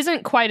 it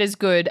isn't quite as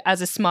good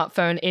as a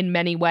smartphone in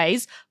many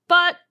ways,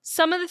 but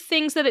some of the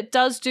things that it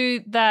does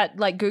do that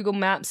like Google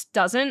Maps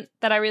doesn't,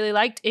 that I really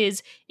liked,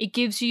 is it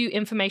gives you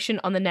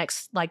information on the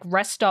next like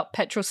rest stop,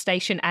 petrol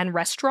station, and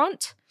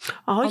restaurant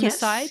Oh, on yes. the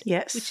side,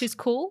 Yes. which is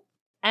cool.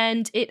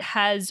 And it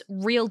has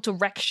real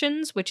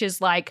directions, which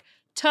is like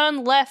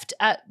turn left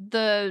at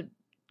the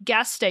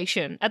gas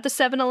station, at the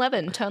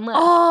 7-Eleven, turn left.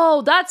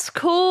 Oh, that's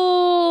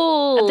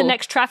cool. At the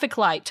next traffic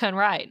light, turn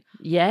right.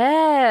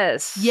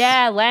 Yes.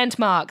 Yeah,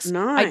 landmarks.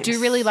 I do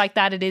Nice. really like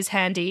that. It is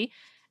handy.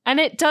 And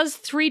it does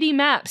 3D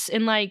maps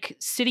in like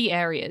city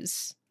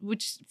areas,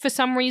 which for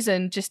some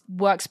reason just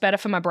works better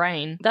for my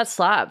brain. That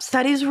slaps.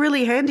 That is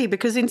really handy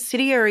because in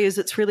city areas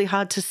it's really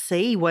hard to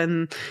see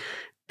when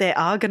there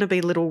are going to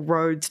be little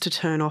roads to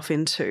turn off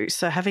into.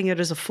 So having it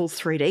as a full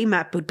 3D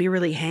map would be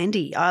really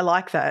handy. I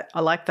like that.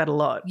 I like that a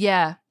lot.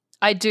 Yeah,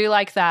 I do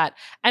like that.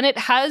 And it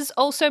has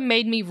also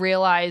made me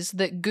realize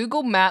that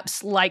Google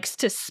Maps likes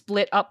to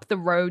split up the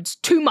roads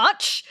too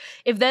much.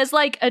 If there's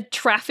like a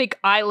traffic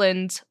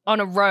island on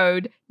a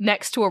road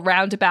next to a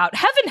roundabout,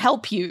 heaven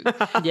help you.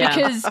 Yeah.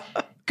 Because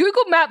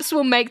Google Maps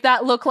will make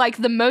that look like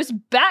the most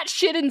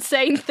batshit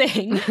insane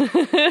thing.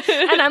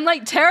 And I'm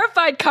like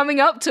terrified coming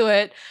up to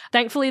it.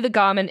 Thankfully, the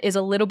Garmin is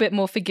a little bit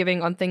more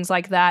forgiving on things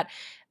like that.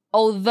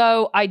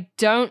 Although I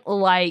don't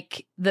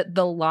like that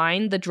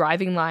the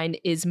driving line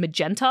is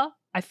magenta.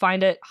 I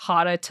find it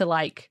harder to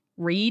like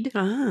read.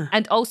 Ah.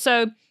 And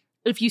also,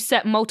 if you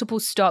set multiple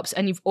stops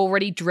and you've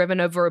already driven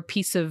over a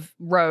piece of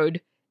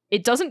road,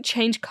 it doesn't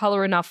change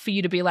color enough for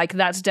you to be like,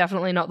 that's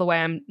definitely not the way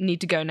I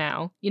need to go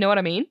now. You know what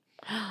I mean?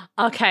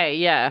 Okay,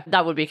 yeah.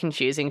 That would be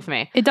confusing for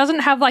me. It doesn't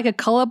have like a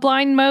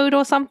colorblind mode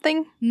or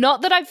something?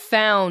 Not that I've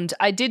found.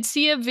 I did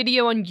see a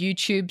video on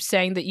YouTube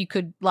saying that you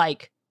could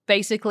like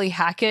basically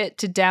hack it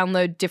to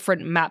download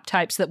different map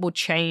types that will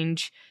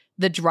change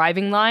the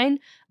driving line,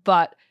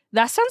 but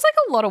that sounds like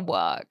a lot of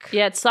work.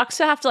 Yeah, it sucks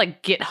to have to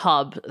like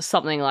GitHub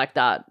something like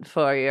that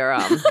for your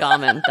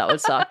Garmin. That would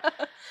suck.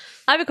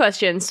 I have a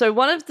question. So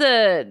one of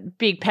the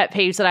big pet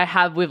peeves that I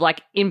have with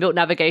like inbuilt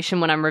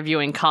navigation when I'm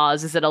reviewing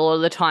cars is that a lot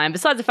of the time,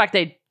 besides the fact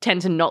they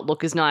tend to not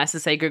look as nice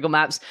as, say, Google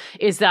Maps,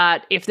 is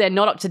that if they're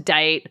not up to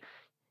date,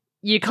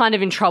 you're kind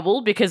of in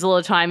trouble because a lot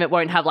of the time it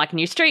won't have like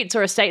new streets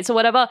or estates or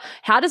whatever.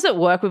 How does it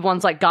work with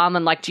ones like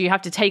Garmin? Like, do you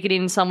have to take it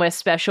in somewhere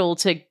special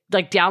to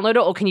like download it,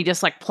 or can you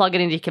just like plug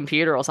it into your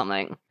computer or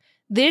something?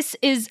 This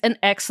is an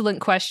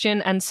excellent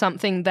question and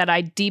something that I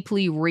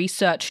deeply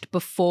researched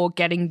before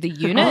getting the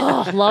unit.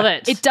 Oh, love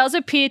it. It does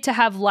appear to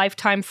have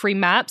lifetime free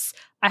maps.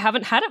 I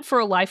haven't had it for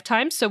a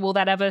lifetime, so will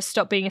that ever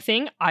stop being a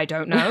thing? I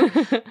don't know.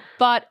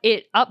 But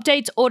it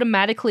updates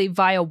automatically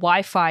via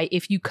Wi-Fi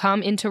if you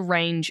come into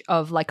range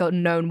of like a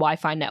known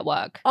Wi-Fi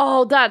network.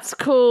 Oh, that's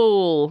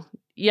cool.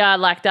 Yeah, I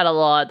like that a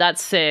lot.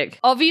 That's sick.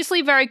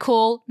 Obviously very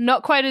cool.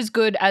 Not quite as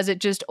good as it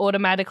just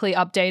automatically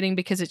updating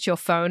because it's your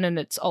phone and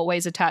it's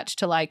always attached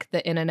to like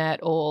the internet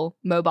or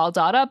mobile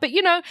data. But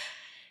you know,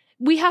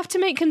 we have to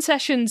make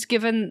concessions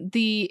given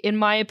the, in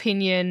my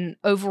opinion,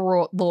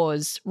 overwrought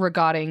laws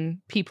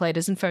regarding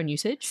P-platers and phone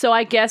usage. So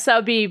I guess that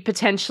would be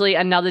potentially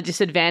another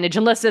disadvantage,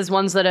 unless there's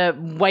ones that are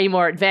way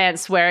more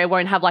advanced where it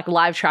won't have like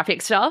live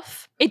traffic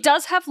stuff. It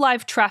does have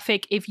live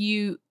traffic if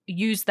you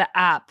use the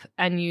app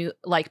and you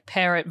like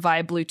pair it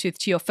via Bluetooth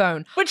to your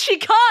phone. But she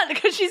can't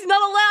because she's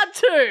not allowed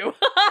to.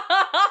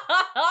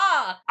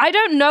 I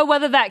don't know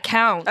whether that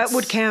counts. That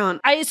would count.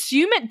 I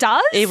assume it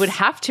does. It would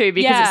have to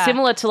because Yeah. it's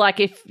similar to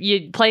like if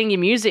you're playing your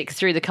music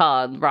through the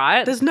car,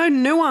 right? There's no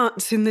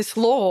nuance in this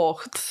law.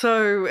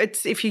 So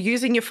it's if you're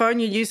using your phone,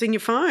 you're using your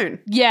phone.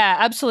 Yeah,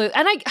 absolutely.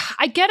 And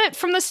I get it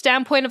from the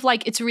standpoint of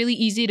like, it's really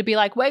easy to be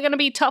like, we're going to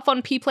be tough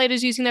on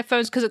P-platers using their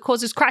phones because it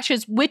causes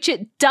crashes, which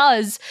it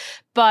does.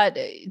 But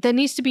there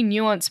needs to be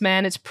nuance,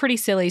 man. It's pretty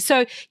silly.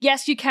 So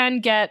yes, you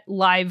can get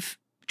live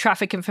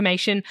traffic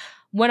information.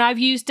 When I've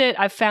used it,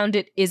 I've found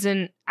it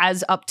isn't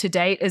as up to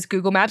date as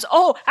Google Maps.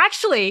 Oh,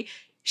 actually,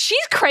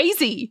 she's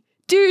crazy.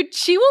 Dude,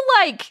 she will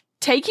like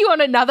take you on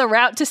another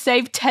route to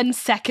save 10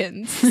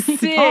 seconds.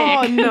 Sick.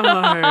 Oh,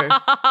 no.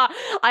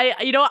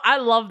 You know what? I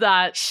love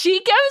that. She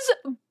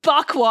goes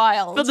buck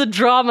wild. For the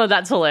drama,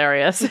 that's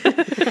hilarious. But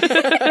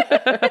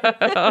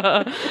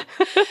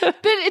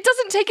it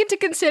doesn't take into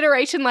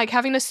consideration like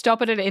having to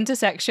stop at an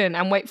intersection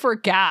and wait for a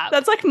gap.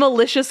 That's like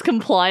malicious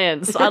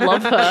compliance. I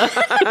love her.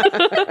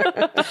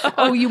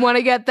 Oh, you want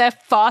to get there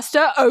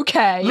faster?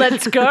 Okay.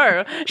 Let's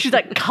go. She's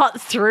like cut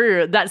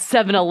through that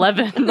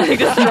 7-Eleven. Like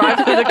just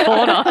drive through the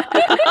corner.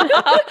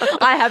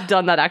 I have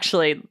done that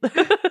actually.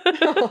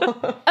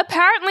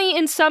 Apparently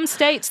in some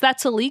states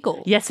that's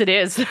illegal. Yes, it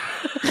is.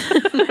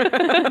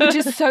 Which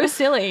is so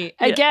silly.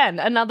 Again,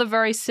 another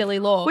very silly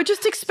law. We're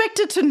just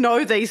expected to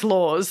know these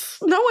laws.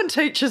 No one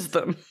teaches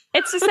them.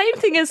 It's the same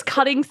thing as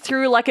cutting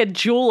through like a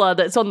jeweler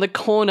that's on the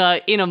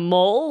corner in a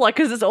mall, like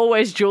because it's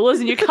always jewelers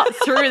and you cut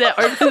through their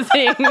open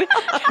thing,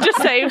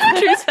 just save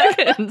 2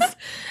 seconds.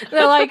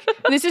 They're like,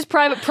 this is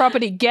private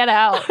property, get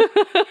out.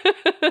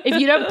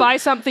 If you don't buy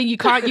something, you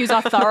can't use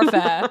our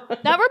thoroughfare.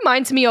 That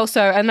reminds me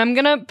also, and I'm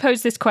going to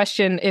pose this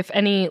question if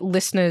any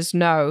listeners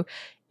know,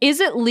 is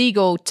it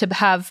legal to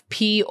have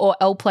P or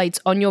L plates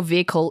on your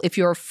vehicle if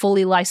you're a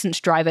fully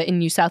licensed driver in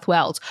New South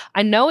Wales?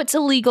 I know it's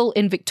illegal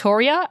in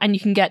Victoria and you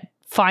can get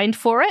fined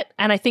for it,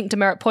 and I think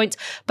demerit points,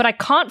 but I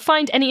can't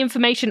find any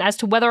information as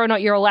to whether or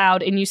not you're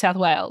allowed in New South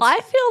Wales.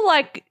 I feel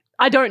like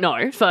I don't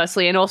know,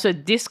 firstly, and also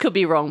this could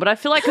be wrong, but I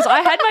feel like because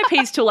I had my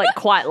Ps till like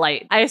quite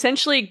late. I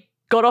essentially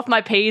got off my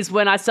Ps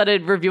when I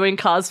started reviewing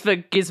cars for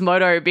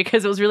Gizmodo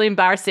because it was really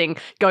embarrassing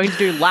going to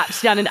do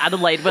laps down in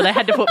Adelaide where they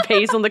had to put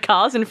Ps on the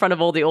cars in front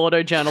of all the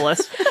auto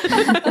journalists.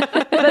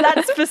 But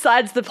that's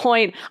besides the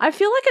point. I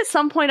feel like at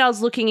some point I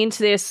was looking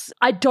into this.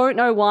 I don't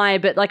know why,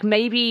 but like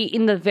maybe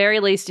in the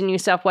very least in New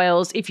South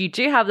Wales, if you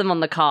do have them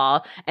on the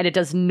car and it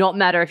does not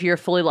matter if you're a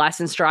fully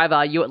licensed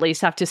driver, you at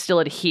least have to still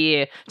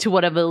adhere to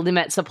whatever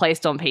limits are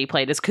placed on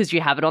P-platers because you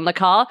have it on the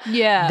car.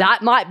 Yeah.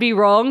 That might be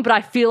wrong, but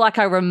I feel like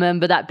I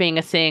remember that being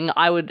a thing.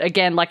 I would,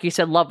 again, like you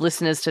said, love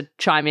listeners to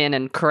chime in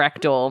and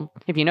correct or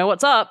if you know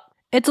what's up.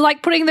 It's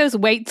like putting those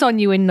weights on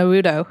you in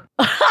Naruto.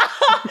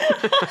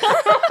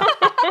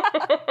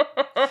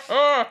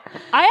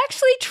 I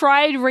actually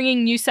tried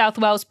ringing New South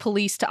Wales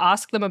police to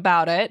ask them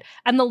about it,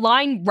 and the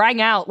line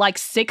rang out like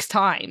 6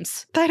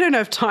 times. They don't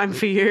have time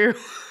for you.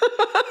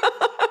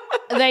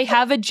 They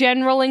have a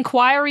general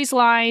inquiries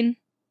line.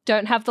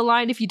 Don't have the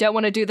line if you don't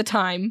want to do the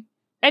time.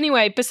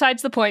 Anyway,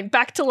 besides the point,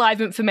 back to live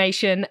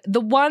information.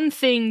 The one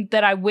thing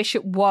that I wish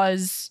it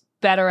was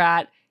better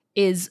at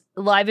is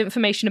live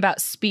information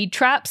about speed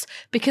traps,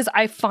 because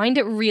I find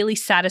it really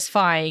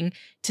satisfying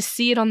to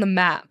see it on the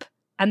map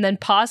and then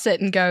pass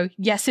it and go,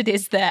 yes, it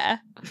is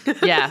there.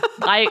 Yeah,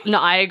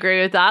 I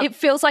agree with that. It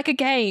feels like a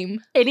game.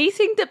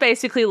 Anything that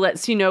basically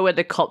lets you know where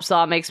the cops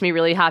are makes me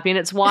really happy. And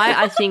it's why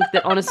I think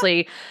that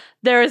honestly,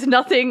 there is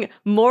nothing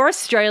more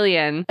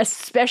Australian,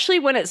 especially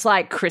when it's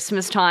like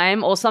Christmas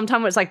time or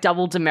sometime when it's like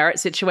double demerit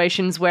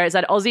situations where it's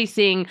that Aussie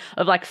thing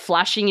of like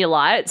flashing your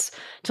lights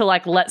to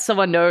like let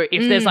someone know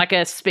if there's like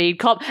a speed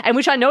cop, and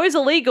which I know is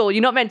illegal.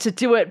 You're not meant to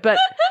do it, but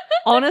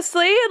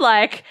Honestly,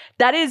 like,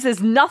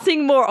 there's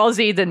nothing more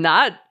Aussie than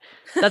that.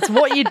 That's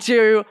what you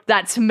do.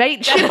 That's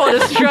mateship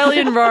on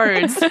Australian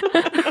roads.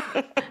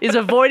 Is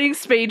avoiding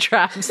speed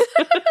traps.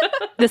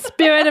 The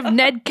spirit of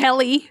Ned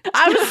Kelly.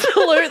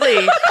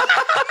 Absolutely.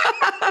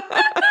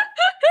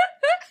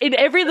 In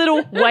every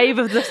little wave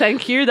of the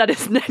thank you, that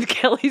is Ned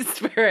Kelly's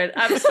spirit.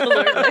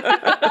 Absolutely.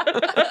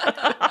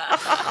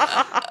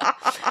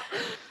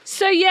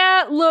 So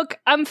yeah, look,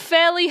 I'm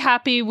fairly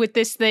happy with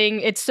this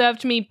thing. It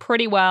served me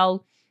pretty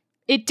well.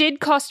 It did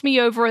cost me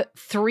over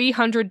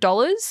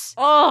 $300.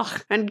 Oh,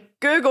 And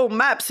Google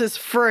Maps is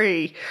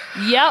free.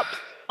 Yep,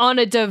 on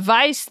a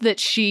device that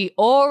she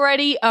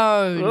already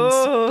owns.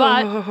 Oh.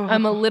 But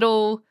I'm a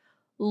little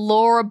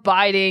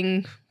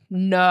law-abiding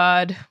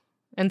nerd,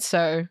 and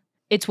so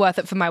it's worth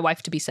it for my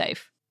wife to be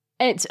safe.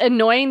 it's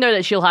annoying though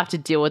that she'll have to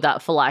deal with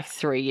that for like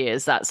 3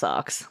 years. That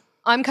sucks.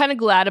 I'm kind of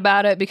glad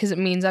about it because it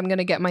means I'm going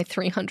to get my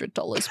 $300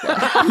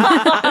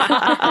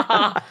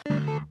 worth.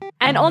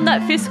 And on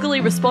that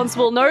fiscally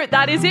responsible note,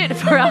 that is it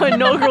for our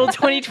inaugural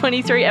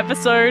 2023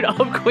 episode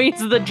of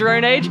Queens of the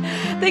Drone Age.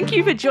 Thank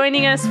you for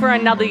joining us for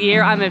another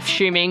year. I'm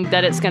assuming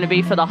that it's going to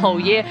be for the whole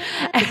year.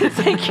 And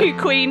thank you,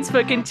 Queens,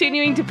 for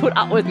continuing to put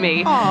up with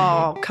me.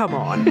 Oh, come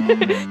on.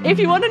 If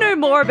you want to know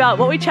more about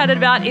what we chatted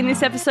about in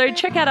this episode,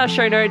 check out our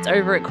show notes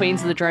over at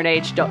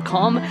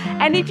queensofthedroneage.com.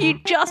 And if you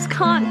just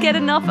can't get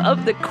enough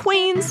of the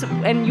Queens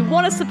and you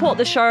want to support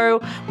the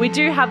show, we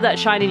do have that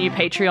shiny new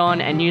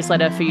Patreon and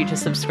newsletter for you to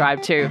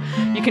subscribe to.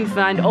 You can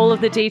find all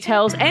of the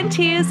details and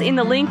tiers in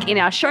the link in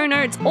our show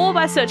notes or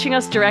by searching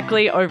us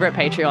directly over at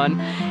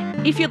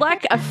Patreon. If you'd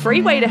like a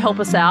free way to help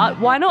us out,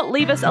 why not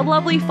leave us a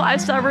lovely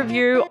 5-star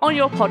review on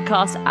your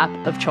podcast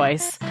app of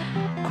choice.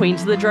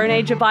 Queens of the Drone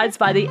Age abides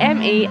by the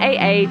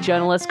MEAA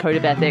Journalist Code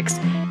of Ethics.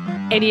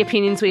 Any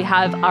opinions we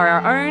have are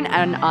our own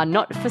and are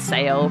not for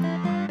sale.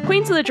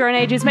 Queens of the Drone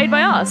Age is made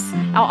by us.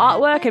 Our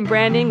artwork and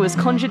branding was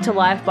conjured to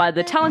life by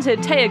the talented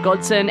Taya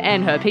Godson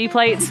and her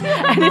P-plates,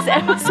 and this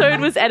episode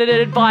was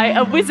edited by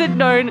a wizard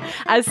known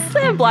as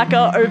Sam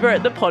Blacker over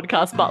at the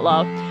Podcast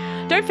Butler.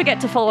 Don't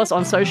forget to follow us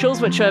on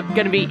socials, which are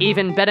going to be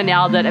even better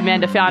now that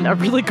Amanda found a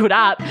really good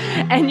app.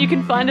 And you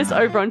can find us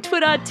over on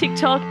Twitter,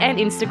 TikTok, and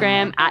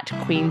Instagram at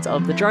Queens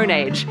of the Drone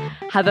Age.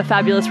 Have a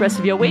fabulous rest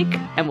of your week,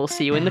 and we'll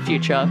see you in the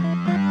future.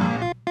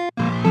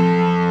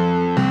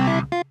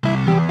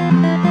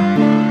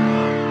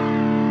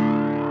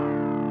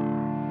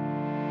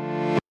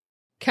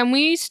 Can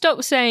we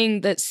stop saying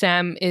that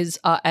Sam is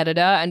our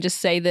editor and just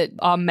say that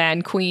our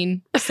man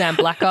queen, Sam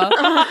Blacker,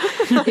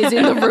 is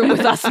in the room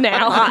with us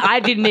now?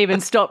 I didn't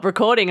even stop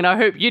recording, and I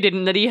hope you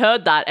didn't, that he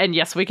heard that. And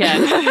yes, we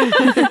can.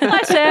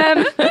 Hi,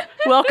 Sam.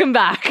 Welcome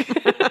back.